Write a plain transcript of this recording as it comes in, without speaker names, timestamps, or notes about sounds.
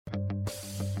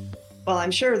Well,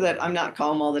 I'm sure that I'm not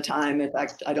calm all the time. In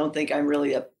fact, I don't think I'm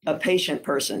really a patient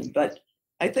person. But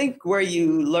I think where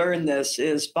you learn this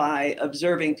is by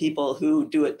observing people who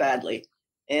do it badly.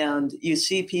 And you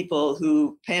see people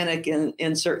who panic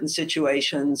in certain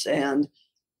situations, and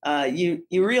you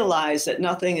realize that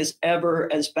nothing is ever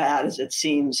as bad as it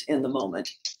seems in the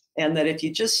moment. And that if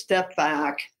you just step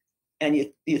back and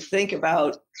you think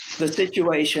about the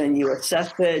situation, you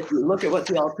assess it, you look at what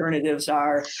the alternatives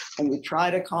are, and you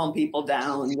try to calm people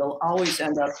down, you'll always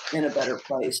end up in a better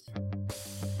place.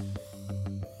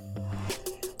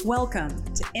 Welcome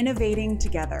to Innovating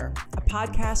Together, a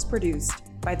podcast produced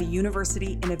by the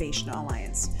University Innovation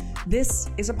Alliance. This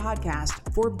is a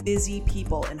podcast for busy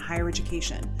people in higher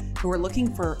education who are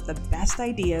looking for the best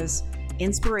ideas,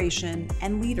 inspiration,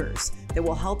 and leaders that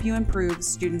will help you improve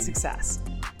student success.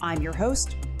 I'm your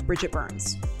host, Bridget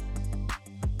Burns.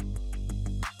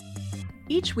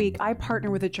 Each week, I partner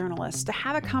with a journalist to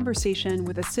have a conversation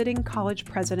with a sitting college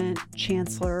president,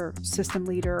 chancellor, system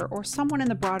leader, or someone in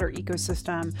the broader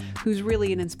ecosystem who's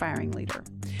really an inspiring leader.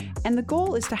 And the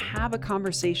goal is to have a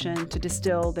conversation to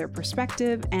distill their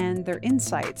perspective and their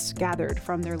insights gathered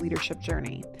from their leadership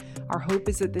journey. Our hope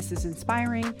is that this is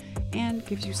inspiring and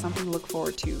gives you something to look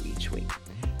forward to each week.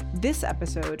 This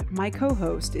episode, my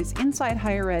co-host is Inside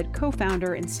Higher Ed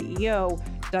co-founder and CEO,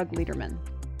 Doug Lederman.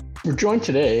 We're joined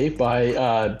today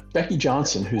by Becky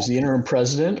Johnson, who's the interim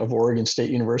president of Oregon State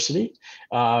University.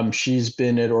 She's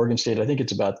been at Oregon State, I think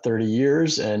it's about 30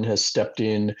 years, and has stepped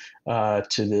in to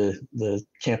the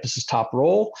campus's top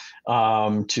role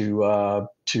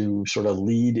to sort of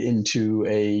lead into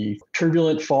a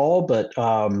turbulent fall, but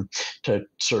to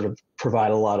sort of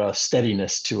provide a lot of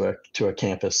steadiness to a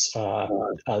campus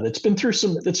that's been through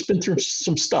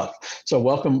some stuff. So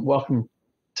welcome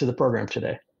to the program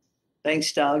today.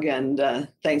 Thanks, Doug, and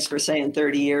thanks for saying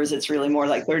 30 years. It's really more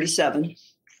like 37.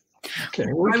 Okay,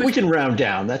 we can round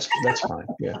down. That's fine.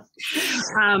 Yeah.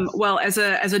 Well, as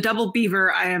a double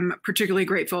beaver, I am particularly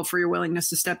grateful for your willingness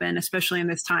to step in, especially in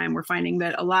this time. We're finding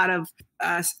that a lot of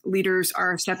leaders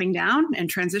are stepping down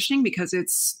and transitioning because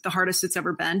it's the hardest it's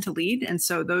ever been to lead. And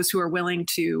so those who are willing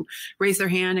to raise their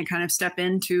hand and kind of step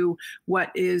into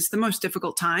what is the most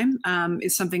difficult time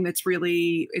is something that's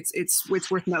really, it's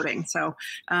worth noting. So,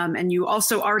 and you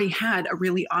also already had a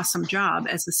really awesome job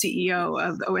as the CEO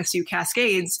of OSU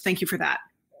Cascades. Thank you for that.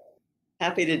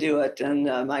 Happy to do it. And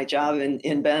my job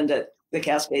in Bend at the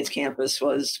Cascades campus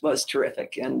was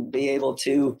terrific, and be able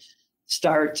to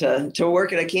start to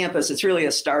work at a campus. It's really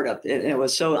a startup. It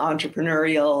was so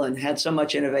entrepreneurial and had so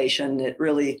much innovation. It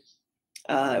really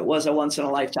was a once in a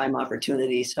lifetime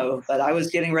opportunity. But I was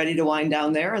getting ready to wind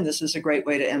down there, and this is a great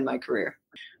way to end my career.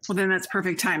 Well, then that's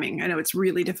perfect timing. I know it's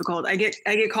really difficult. I get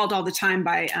called all the time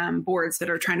by boards that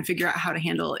are trying to figure out how to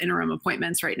handle interim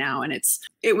appointments right now. And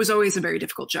it was always a very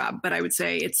difficult job, but I would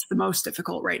say it's the most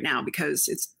difficult right now because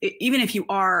even if you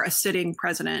are a sitting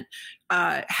president,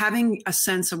 having a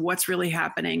sense of what's really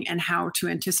happening and how to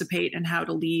anticipate and how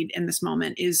to lead in this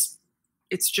moment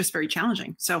it's just very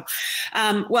challenging. So,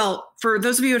 well, for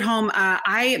those of you at home,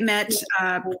 I met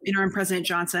interim President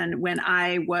Johnson when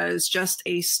I was just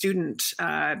a student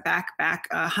back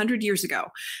 100 years ago.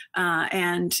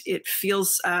 And it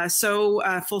feels so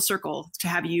full circle to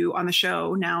have you on the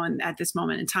show now and at this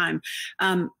moment in time.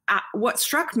 What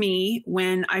struck me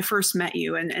when I first met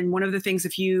you, and one of the things,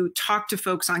 if you talk to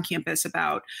folks on campus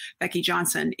about Becky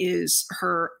Johnson, is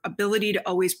her ability to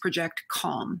always project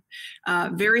calm,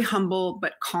 very humble,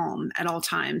 but calm at all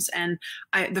times. And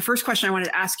the first question I wanted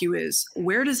to ask you is,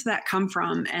 where does that come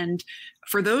from? And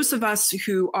for those of us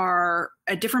who are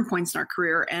at different points in our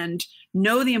career and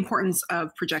know the importance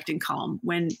of projecting calm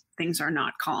when things are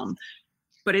not calm,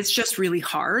 but it's just really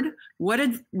hard, what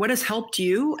has helped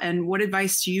you, and what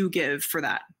advice do you give for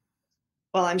that?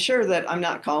 Well, I'm sure that I'm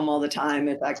not calm all the time.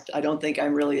 In fact, I don't think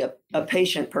I'm really a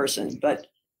patient person. But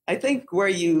I think where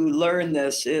you learn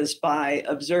this is by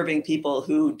observing people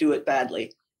who do it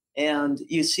badly. And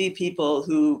you see people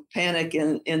who panic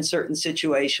in certain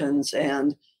situations,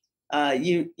 and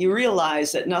you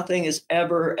realize that nothing is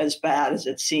ever as bad as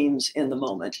it seems in the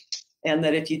moment. And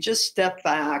that if you just step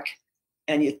back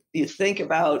and you think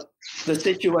about the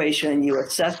situation, you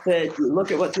assess it, you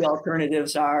look at what the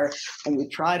alternatives are, and you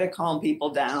try to calm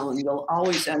people down, you'll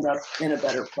always end up in a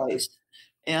better place.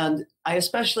 And I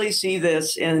especially see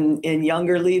this in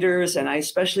younger leaders, and I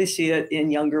especially see it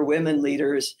in younger women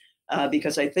leaders,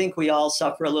 because I think we all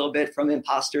suffer a little bit from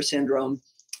imposter syndrome.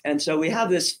 And so we have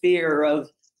this fear of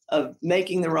of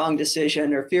making the wrong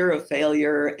decision or fear of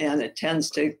failure, and it tends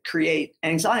to create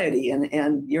anxiety,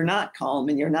 and you're not calm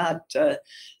and you're not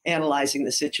analyzing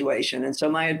the situation. And so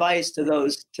my advice to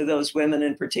those women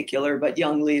in particular, but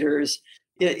young leaders,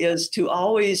 is to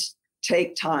always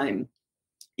take time,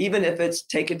 even if it's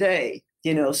take a day,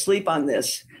 sleep on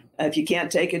this. If you can't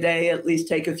take a day, at least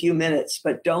take a few minutes,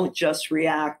 but don't just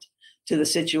react to the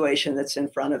situation that's in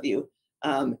front of you.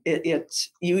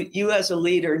 It's you as a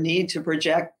leader need to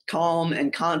project calm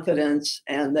and confidence,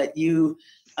 and that you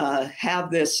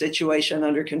have this situation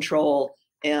under control,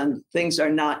 and things are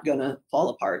not going to fall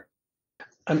apart.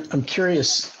 I'm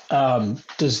curious.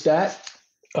 Does that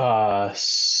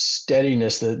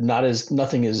steadiness, that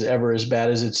nothing is ever as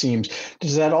bad as it seems,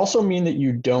 does that also mean that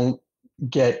you don't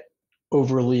get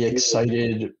overly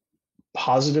excited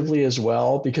positively as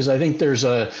well? Because I think there's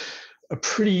a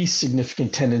pretty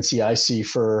significant tendency I see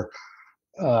for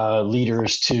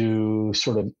leaders to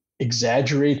sort of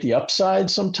exaggerate the upside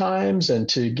sometimes, and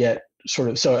to get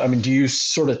do you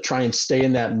sort of try and stay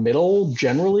in that middle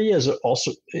generally, as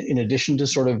also in addition to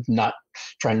sort of not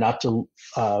to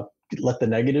let the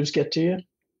negatives get to you?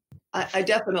 I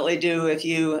definitely do. If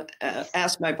you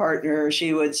ask my partner,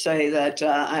 she would say that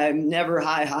I'm never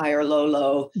high or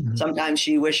low. Mm-hmm. Sometimes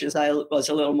she wishes I was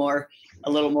a little more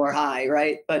high,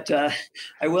 right? But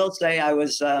I will say I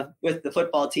was with the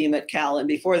football team at Cal, and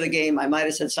before the game, I might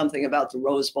have said something about the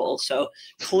Rose Bowl. So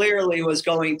clearly was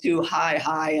going too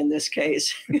high in this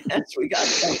case as we got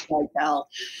jumped by Cal.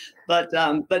 But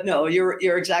no,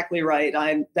 you're exactly right.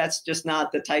 That's just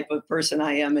not the type of person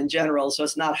I am in general. So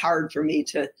it's not hard for me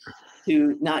to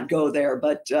not go there.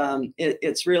 But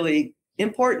it's really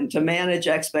important to manage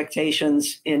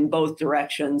expectations in both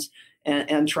directions,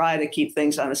 and try to keep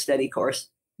things on a steady course.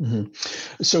 Mm-hmm.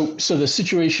 So the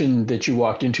situation that you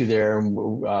walked into there,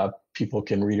 people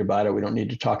can read about it. We don't need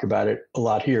to talk about it a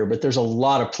lot here, but there's a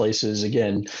lot of places,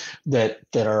 again, that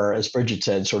are, as Bridget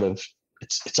said, sort of,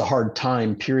 it's a hard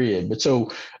time period. But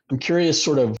so I'm curious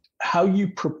sort of how you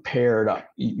prepared.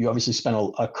 You obviously spent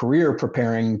a career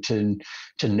preparing to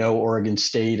know Oregon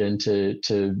State and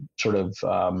to sort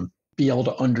of be able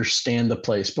to understand the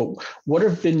place. But what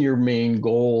have been your main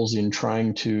goals in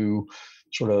trying to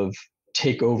sort of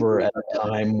take over at a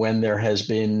time when there has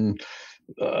been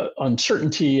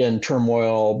uncertainty and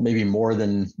turmoil, maybe more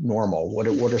than normal? What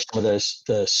are some of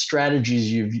the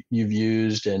strategies you've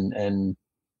used and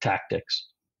tactics?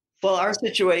 Well, our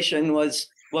situation was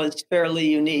fairly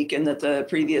unique in that the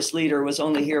previous leader was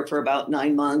only here for about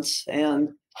 9 months, and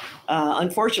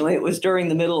unfortunately, it was during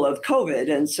the middle of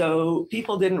COVID, and so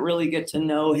people didn't really get to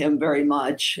know him very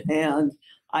much. And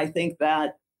I think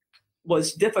that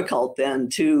was difficult then,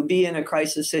 to be in a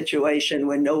crisis situation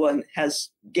when no one has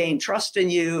gained trust in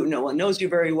you, no one knows you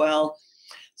very well.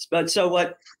 But so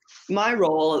what my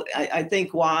role, I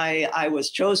think why I was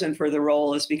chosen for the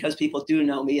role is because people do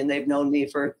know me, and they've known me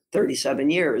for 37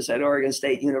 years at Oregon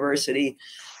State University.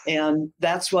 And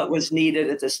that's what was needed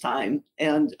at this time.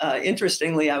 And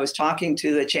interestingly, I was talking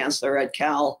to the chancellor at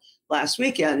Cal last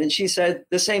weekend, and she said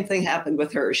the same thing happened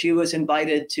with her. She was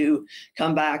invited to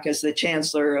come back as the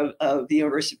chancellor of the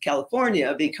University of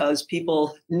California because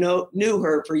people knew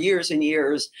her for years and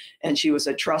years, and she was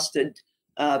a trusted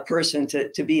person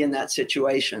to be in that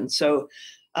situation. So,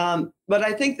 but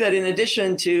I think that in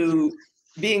addition to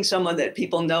being someone that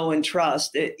people know and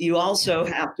trust, you also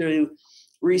have to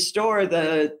restore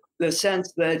the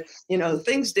sense that,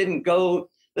 things didn't go,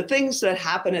 the things that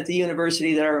happen at the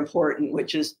university that are important,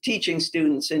 which is teaching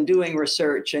students and doing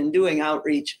research and doing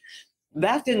outreach,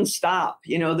 that didn't stop.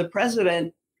 The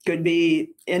president could be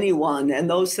anyone, and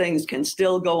those things can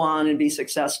still go on and be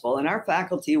successful. And our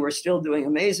faculty were still doing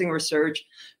amazing research.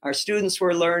 Our students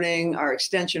were learning. Our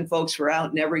extension folks were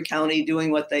out in every county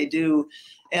doing what they do.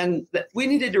 And we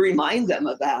needed to remind them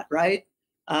of that, right?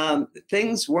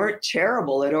 Things weren't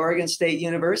terrible at Oregon State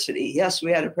University. Yes,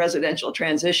 we had a presidential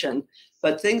transition,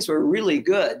 but things were really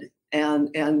good.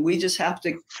 And we just have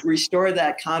to restore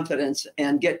that confidence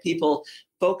and get people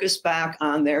focused back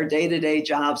on their day-to-day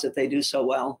jobs that they do so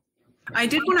well. I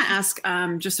did want to ask,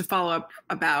 just to follow up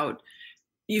about,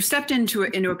 you stepped into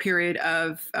a period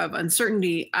of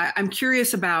uncertainty. I'm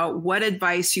curious about what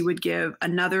advice you would give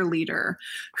another leader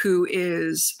who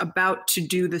is about to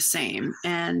do the same.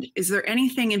 And is there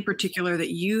anything in particular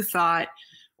that you thought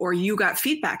or you got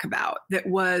feedback about that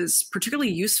was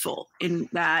particularly useful in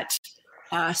that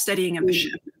steadying of the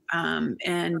ship?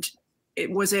 And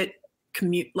was it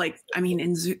commute,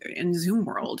 in Zoom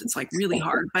world, it's like really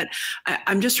hard, but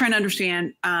I'm just trying to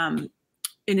understand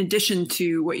in addition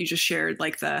to what you just shared,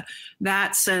 like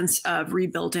that sense of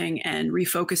rebuilding and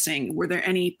refocusing, were there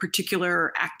any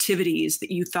particular activities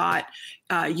that you thought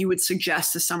you would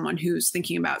suggest to someone who's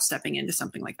thinking about stepping into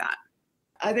something like that?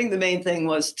 I think the main thing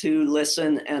was to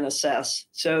listen and assess.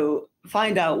 So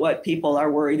find out what people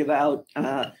are worried about,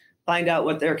 find out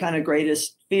what their kind of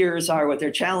greatest fears are, what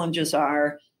their challenges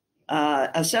are,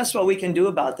 assess what we can do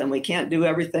about them. We can't do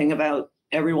everything about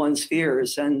everyone's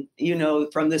fears. And,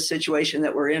 from this situation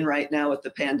that we're in right now with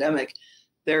the pandemic,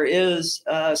 there is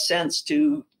a sense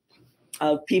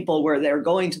of people where they're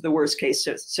going to the worst case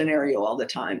scenario all the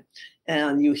time.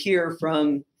 And you hear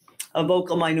from a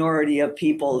vocal minority of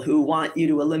people who want you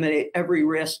to eliminate every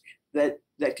risk that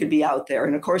could be out there.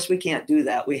 And of course, we can't do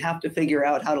that. We have to figure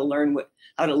out how to learn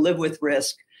how to live with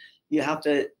risk. You have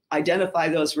to identify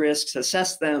those risks,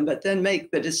 assess them, but then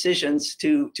make the decisions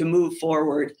to move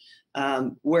forward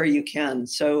where you can.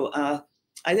 So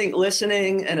I think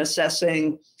listening and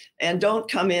assessing, and don't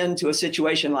come into a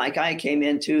situation like I came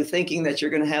into thinking that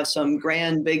you're going to have some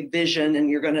grand big vision and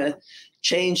you're going to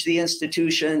change the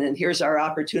institution and here's our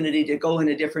opportunity to go in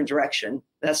a different direction.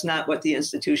 That's not what the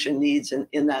institution needs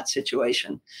in that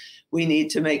situation. We need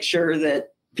to make sure that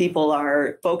people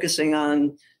are focusing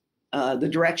on the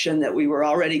direction that we were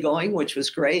already going, which was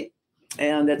great.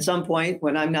 And at some point,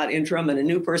 when I'm not interim and a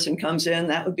new person comes in,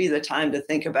 that would be the time to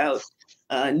think about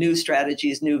new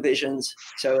strategies, new visions.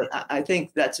 So I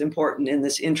think that's important in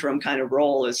this interim kind of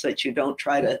role, is that you don't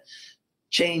try to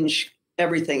change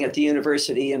everything at the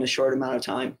university in a short amount of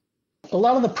time. A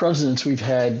lot of the presidents we've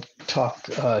had talk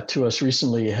to us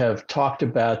recently have talked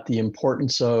about the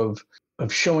importance of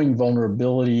showing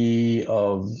vulnerability,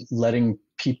 of letting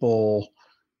people,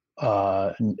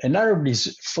 and not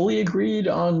everybody's fully agreed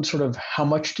on sort of how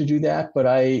much to do that, but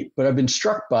I've been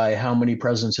struck by how many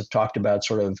presidents have talked about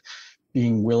sort of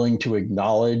being willing to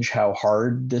acknowledge how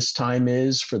hard this time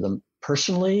is for them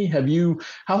personally.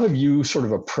 How have you sort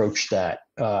of approached that,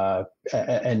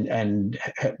 and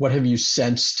what have you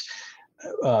sensed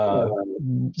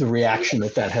the reaction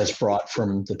that has brought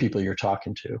from the people you're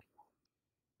talking to?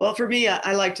 Well, for me,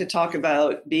 I like to talk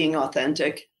about being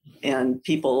authentic, and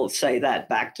people say that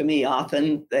back to me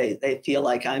often. They feel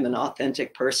like I'm an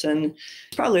authentic person.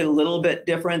 It's probably a little bit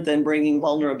different than bringing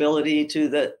vulnerability to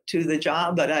the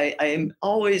job, but I am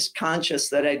always conscious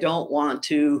that I don't want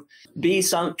to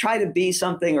try to be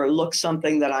something or look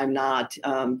something that I'm not.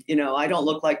 I don't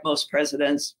look like most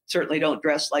presidents, certainly don't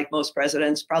dress like most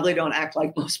presidents, probably don't act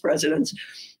like most presidents.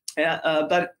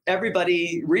 But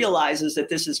everybody realizes that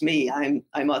this is me.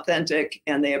 I'm authentic,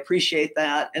 and they appreciate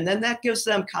that. And then that gives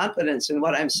them confidence in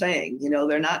what I'm saying.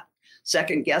 They're not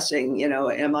second guessing.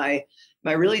 Am I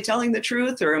really telling the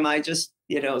truth, or am I just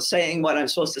saying what I'm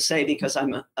supposed to say because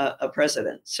I'm a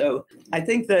president? So I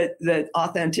think that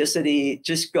authenticity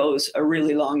just goes a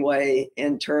really long way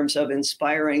in terms of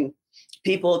inspiring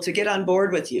people to get on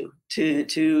board with you,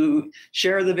 to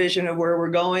share the vision of where we're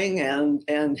going,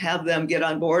 and have them get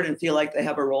on board and feel like they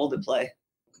have a role to play.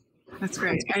 That's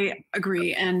great. I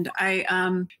agree. And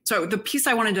so the piece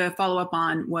I wanted to follow up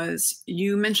on was,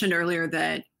 you mentioned earlier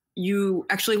that you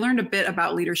actually learned a bit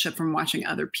about leadership from watching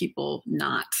other people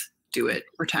not do it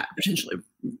potentially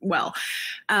well.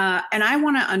 And I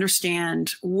want to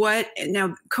understand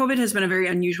now COVID has been a very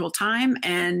unusual time.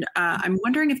 And I'm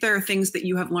wondering if there are things that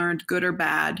you have learned, good or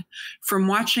bad, from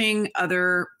watching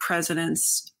other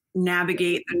presidents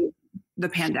navigate the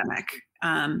pandemic.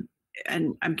 And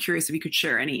I'm curious if you could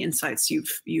share any insights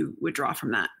you would draw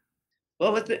from that.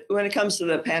 Well, when it comes to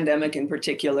the pandemic in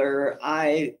particular,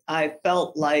 I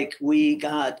felt like we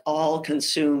got all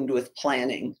consumed with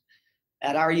planning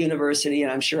at our university,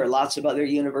 and I'm sure lots of other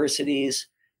universities.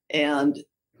 And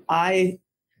I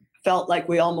felt like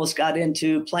we almost got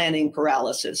into planning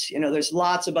paralysis. There's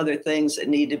lots of other things that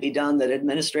need to be done, that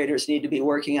administrators need to be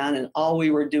working on, and all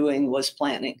we were doing was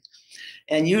planning.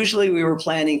 And usually we were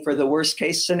planning for the worst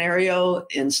case scenario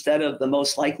instead of the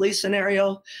most likely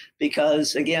scenario,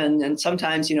 because again, and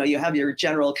sometimes, you have your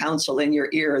general counsel in your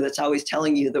ear that's always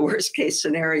telling you the worst case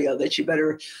scenario that you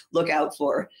better look out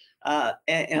for.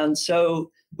 And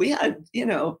so we had,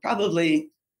 probably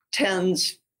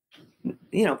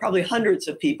probably hundreds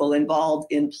of people involved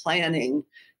in planning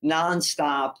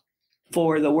nonstop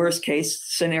for the worst case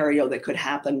scenario that could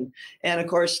happen. And of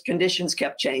course, conditions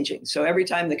kept changing. So every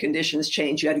time the conditions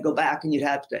changed, you had to go back and you'd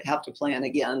have to plan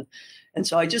again. And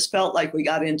so I just felt like we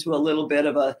got into a little bit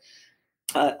of a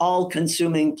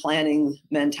all-consuming planning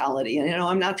mentality. And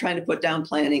I'm not trying to put down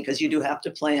planning, because you do have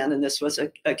to plan, and this was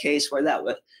a case where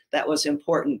that was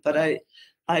important. But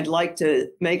I'd like to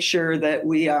make sure that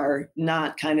we are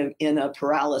not kind of in a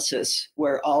paralysis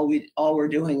where all we're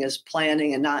doing is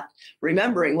planning and not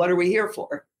remembering what are we here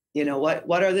for.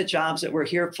 What are the jobs that we're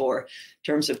here for in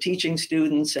terms of teaching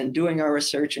students and doing our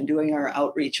research and doing our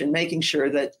outreach and making sure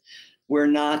that we're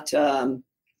not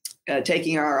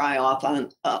taking our eye off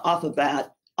of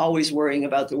that, always worrying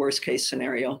about the worst case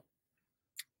scenario.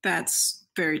 That's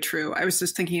very true. I was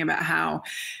just thinking about how,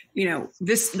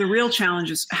 the real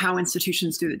challenge is how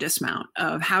institutions do the dismount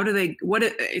of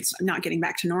it's not getting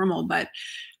back to normal, but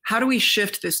how do we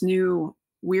shift this new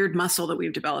weird muscle that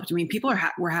we've developed? I mean, people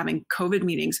we're having COVID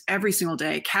meetings every single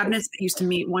day. Cabinets that used to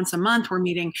meet once a month were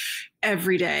meeting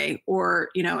every day, or,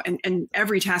 and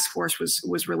every task force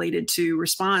was related to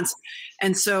response.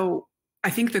 And so I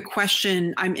think the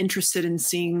question I'm interested in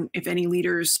seeing if any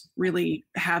leaders really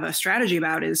have a strategy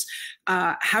about is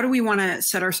how do we want to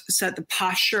set the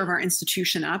posture of our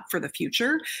institution up for the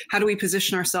future? How do we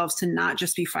position ourselves to not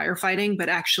just be firefighting, but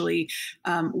actually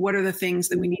what are the things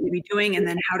that we need to be doing? And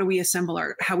then how do we assemble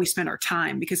how we spend our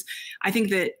time? Because I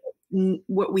think that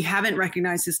what we haven't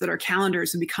recognized is that our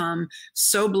calendars have become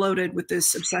so bloated with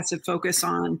this obsessive focus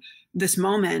on this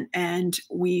moment, and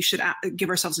we should give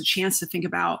ourselves a chance to think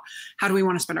about how do we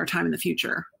want to spend our time in the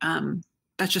future.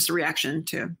 That's just a reaction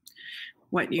to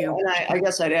what you. And I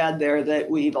guess I'd add there that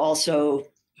we've also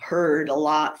heard a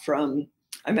lot from,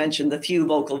 I mentioned the few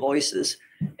vocal voices,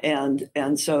 and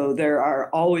so there are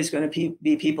always going to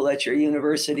be people at your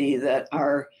university that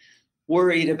are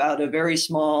worried about a very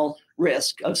small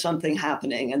risk of something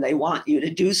happening, and they want you to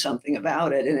do something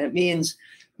about it. And it means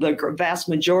the vast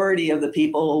majority of the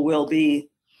people will be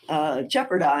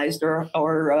jeopardized or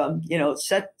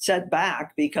set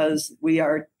back because we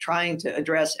are trying to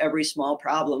address every small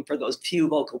problem for those few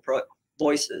vocal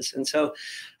voices. And so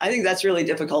I think that's really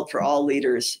difficult for all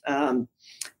leaders.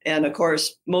 And of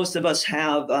course, most of us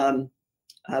have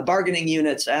bargaining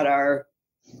units at our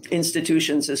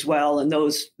institutions as well, and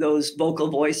those vocal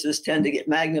voices tend to get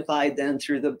magnified then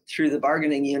through the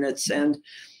bargaining units,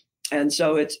 and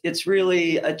so it's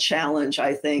really a challenge,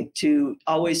 I think, to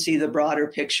always see the broader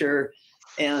picture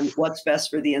and what's best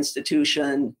for the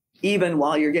institution, even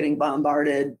while you're getting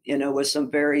bombarded, with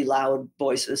some very loud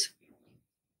voices.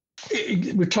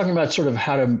 We're talking about sort of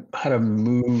how to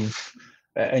move,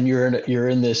 and you're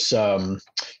in this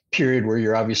period where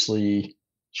you're obviously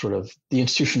sort of the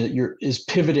institution that is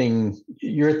pivoting.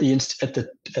 You're at the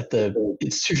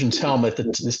institution's helm at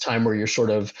this time where you're sort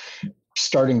of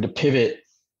starting to pivot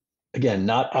again,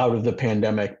 not out of the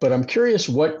pandemic, but I'm curious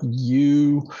as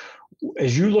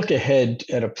you look ahead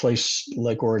at a place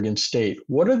like Oregon State,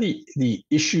 what are the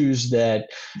issues that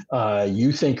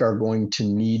you think are going to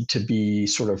need to be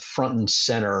sort of front and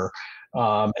center,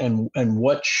 and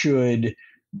what should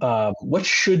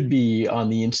be on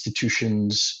the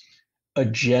institution's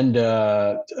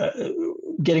agenda,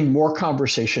 getting more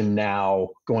conversation now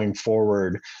going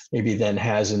forward, maybe than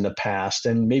has in the past,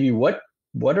 and maybe what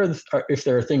are if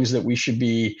there are things that we should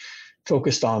be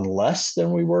focused on less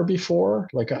than we were before?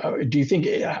 Like, do you think?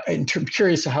 I'm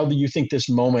curious, how do you think this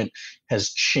moment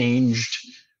has changed?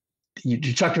 You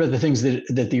talked about the things that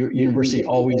the university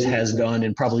always has done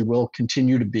and probably will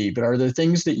continue to be, but are there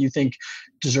things that you think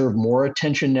deserve more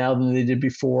attention now than they did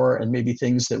before, and maybe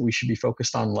things that we should be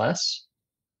focused on less?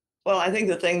 Well, I think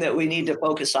the thing that we need to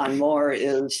focus on more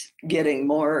is getting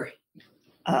more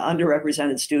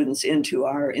underrepresented students into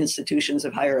our institutions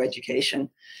of higher education.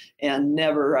 And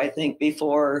never, I think,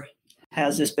 before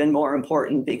has this been more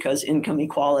important, because income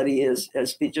equality has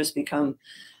just become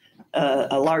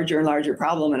a larger and larger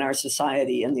problem in our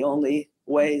society. And the only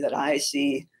way that I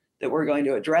see that we're going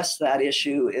to address that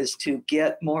issue is to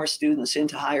get more students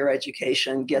into higher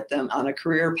education, get them on a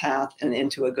career path and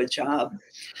into a good job.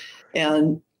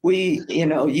 And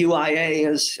UIA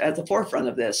is at the forefront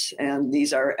of this, and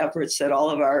these are efforts that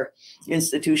all of our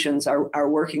institutions are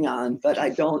working on, but I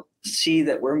don't see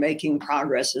that we're making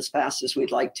progress as fast as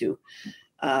we'd like to.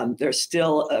 There's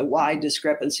still a wide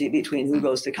discrepancy between who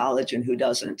goes to college and who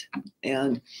doesn't.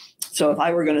 And so if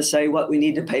I were going to say what we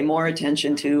need to pay more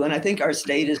attention to, and I think our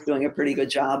state is doing a pretty good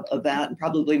job of that, and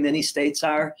probably many states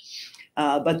are,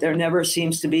 but there never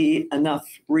seems to be enough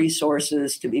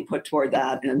resources to be put toward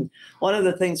that. And one of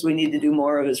the things we need to do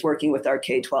more of is working with our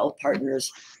K-12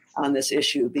 partners on this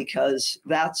issue, because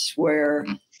that's where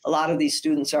a lot of these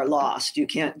students are lost. You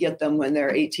can't get them when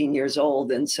they're 18 years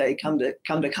old and say, come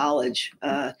to college.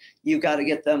 You've got to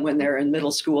get them when they're in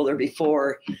middle school or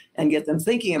before, and get them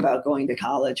thinking about going to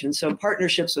college. And so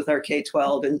partnerships with our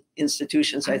K-12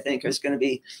 institutions, I think, is going to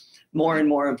be more and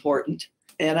more important.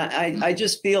 And I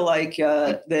just feel like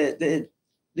the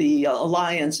the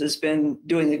Alliance has been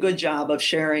doing a good job of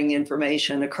sharing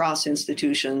information across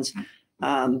institutions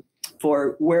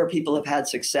for where people have had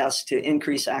success to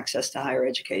increase access to higher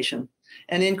education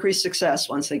and increase success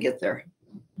once they get there.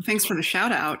 Thanks for the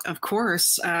shout out. Of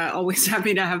course, always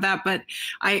happy to have that. But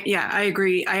I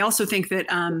agree. I also think that,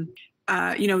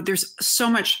 there's so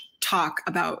much talk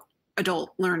about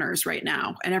adult learners right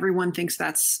now, and everyone thinks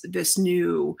that's this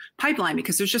new pipeline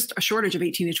because there's just a shortage of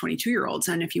 18 to 22-year-olds.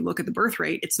 And if you look at the birth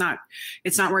rate, it's not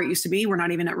where it used to be. We're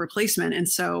not even at replacement. And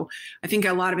so I think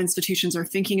a lot of institutions are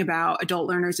thinking about adult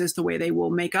learners as the way they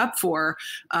will make up for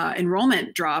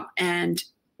enrollment drop.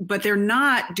 But they're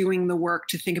not doing the work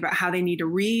to think about how they need to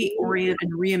reorient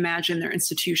and reimagine their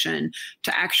institution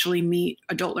to actually meet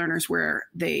adult learners where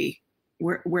they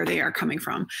are coming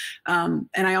from. And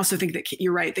I also think that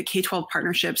you're right, that K-12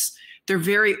 partnerships, they're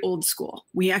very old school.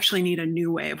 We actually need a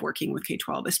new way of working with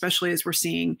K-12, especially as we're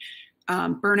seeing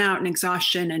burnout and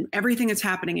exhaustion and everything that's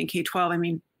happening in K-12. I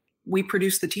mean, we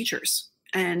produce the teachers.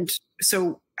 And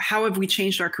so how have we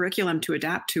changed our curriculum to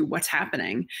adapt to what's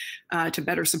happening to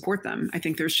better support them? I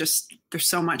think there's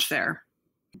so much there.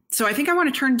 So I think I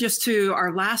want to turn just to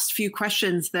our last few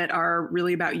questions that are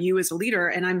really about you as a leader.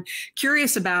 And I'm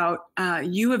curious about,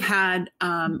 you have had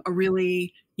a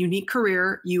really unique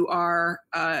career. You are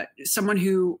someone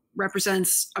who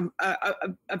represents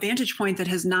a vantage point that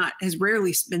has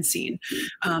rarely been seen,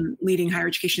 leading higher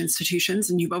education institutions,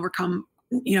 and you've overcome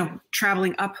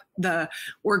traveling up the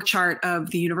org chart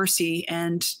of the university.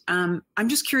 And I'm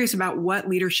just curious about what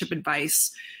leadership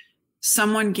advice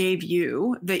someone gave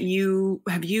you that you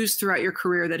have used throughout your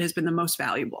career that has been the most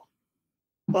valuable.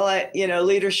 Well,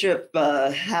 leadership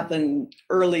happened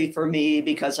early for me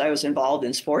because I was involved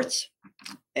in sports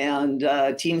and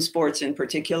team sports in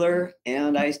particular.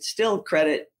 And I still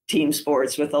credit team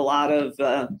sports with a lot of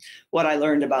what I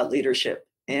learned about leadership.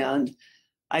 And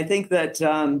I think that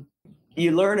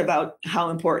you learn about how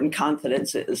important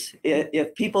confidence is.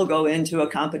 If people go into a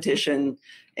competition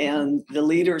and the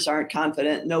leaders aren't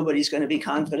confident, nobody's going to be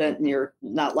confident and you're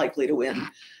not likely to win.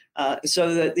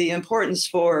 So that the importance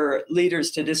for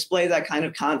leaders to display that kind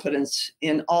of confidence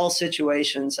in all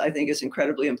situations, I think, is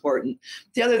incredibly important.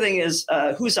 The other thing is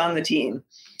who's on the team.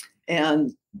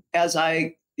 And as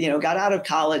I got out of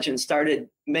college and started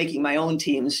making my own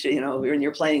teams, when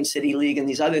you're playing City League and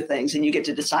these other things, and you get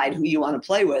to decide who you want to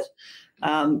play with.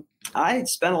 I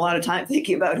spent a lot of time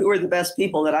thinking about who are the best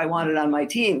people that I wanted on my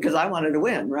team because I wanted to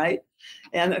win, right?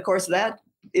 And of course, that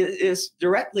is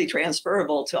directly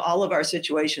transferable to all of our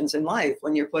situations in life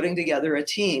when you're putting together a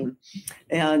team.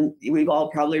 And we've all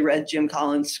probably read Jim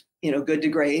Collins' Good to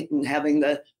Great, and having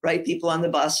the right people on the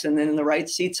bus and then the right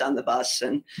seats on the bus.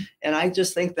 And I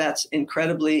just think that's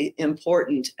incredibly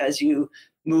important as you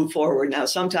move forward. Now,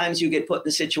 sometimes you get put in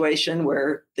a situation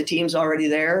where the team's already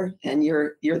there and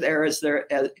you're there as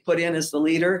put in as the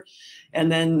leader.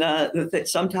 And then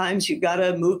sometimes you've got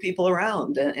to move people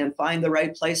around and find the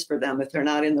right place for them. If they're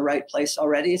not in the right place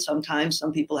already, sometimes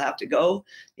some people have to go.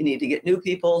 You need to get new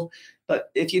people.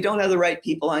 But if you don't have the right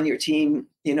people on your team,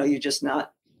 you're just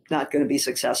not going to be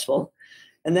successful.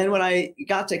 And then when I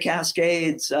got to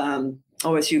Cascades,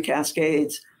 OSU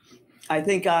Cascades, I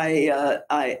think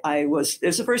it was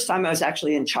the first time I was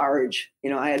actually in charge.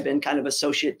 I had been kind of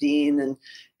associate dean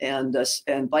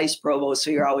and vice provost, so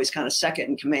you're always kind of second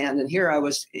in command. And here I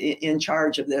was in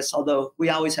charge of this, although we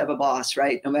always have a boss,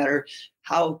 right? No matter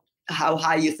how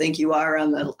high you think you are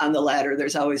on the ladder,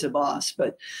 there's always a boss.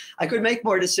 But I could make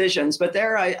more decisions. But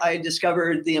there I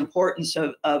discovered the importance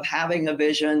of having a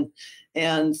vision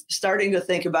and starting to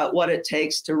think about what it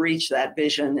takes to reach that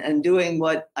vision and doing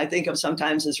what I think of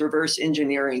sometimes as reverse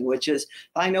engineering, which is,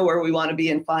 if I know where we want to be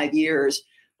in 5 years,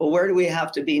 well, where do we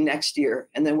have to be next year?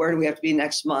 And then where do we have to be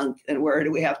next month? And where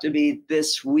do we have to be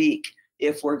this week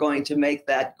if we're going to make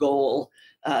that goal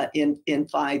in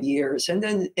 5 years?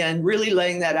 And really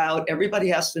laying that out. Everybody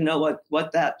has to know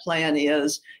what that plan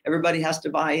is. Everybody has to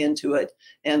buy into it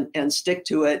and stick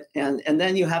to it. And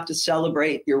then you have to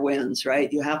celebrate your wins,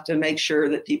 right? You have to make sure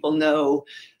that people know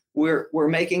we're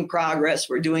making progress,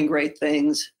 we're doing great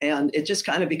things, and it just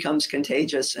kind of becomes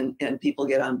contagious and people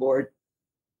get on board.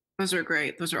 Those are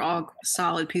great. Those are all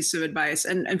solid pieces of advice.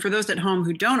 And for those at home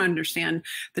who don't understand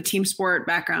the team sport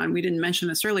background, we didn't mention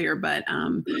this earlier, but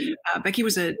Becky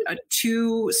was a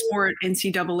two-sport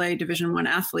NCAA Division I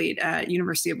athlete at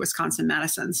University of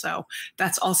Wisconsin-Madison. So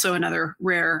that's also another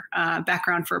rare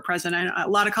background for a president. A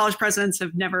lot of college presidents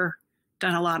have never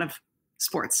done a lot of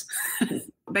sports.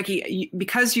 Becky,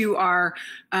 because you are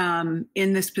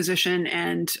in this position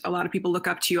and a lot of people look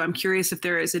up to you, I'm curious if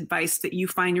there is advice that you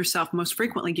find yourself most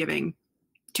frequently giving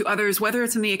to others, whether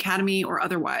it's in the academy or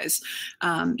otherwise,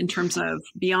 in terms of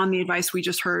beyond the advice we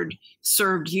just heard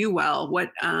served you well?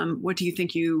 What do you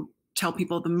think you tell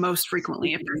people the most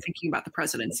frequently if they're thinking about the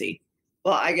presidency?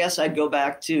 Well, I guess I'd go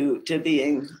back to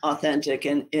being authentic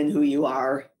in who you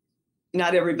are.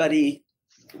 Not everybody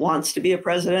wants to be a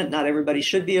president. Not everybody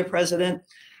should be a president.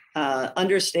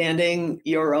 Understanding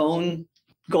your own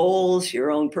goals,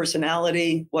 your own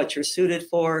personality, what you're suited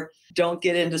for. Don't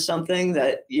get into something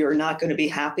that you're not going to be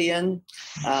happy in.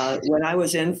 When I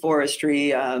was in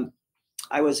forestry,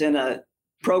 I was in a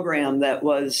program that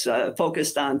was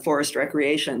focused on forest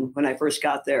recreation when I first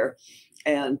got there.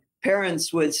 And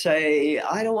parents would say,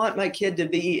 I don't want my kid to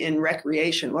be in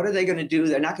recreation. What are they going to do?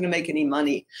 They're not going to make any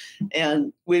money.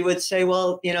 And we would say,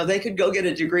 well, they could go get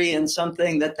a degree in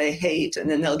something that they hate, and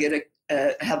then they'll get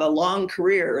have a long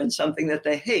career in something that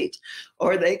they hate.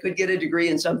 Or they could get a degree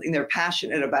in something they're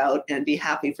passionate about and be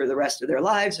happy for the rest of their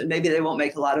lives. And maybe they won't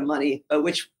make a lot of money, but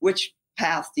which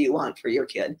path do you want for your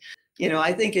kid?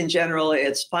 I think in general,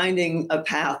 it's finding a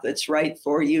path that's right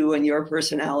for you and your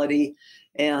personality,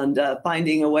 and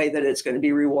finding a way that it's going to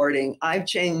be rewarding. I've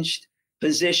changed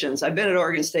positions. I've been at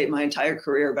Oregon State my entire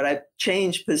career, but I've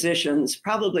changed positions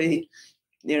probably,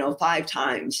 5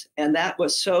 times. And that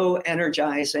was so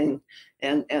energizing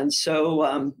and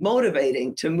so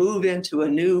motivating to move into a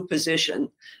new position.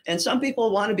 And some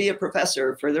people want to be a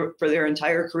professor for their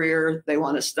entire career. They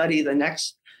want to study the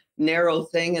next narrow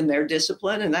thing in their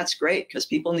discipline. And that's great, because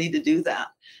people need to do that.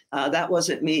 That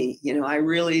wasn't me. I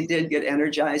really did get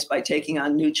energized by taking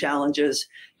on new challenges,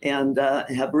 and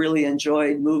have really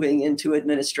enjoyed moving into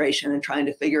administration and trying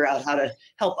to figure out how to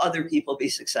help other people be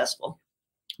successful.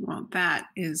 Well, that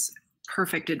is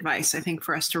perfect advice, I think,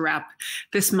 for us to wrap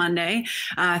this Monday.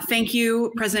 Thank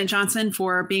you, President Johnson,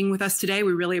 for being with us today.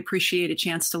 We really appreciate a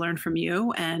chance to learn from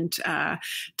you. And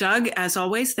Doug, as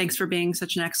always, thanks for being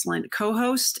such an excellent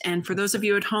co-host. And for those of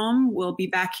you at home, we'll be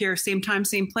back here same time,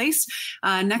 same place.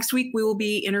 Next week, we will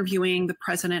be interviewing the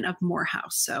president of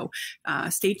Morehouse. So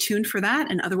stay tuned for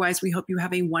that. And otherwise, we hope you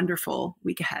have a wonderful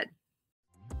week ahead.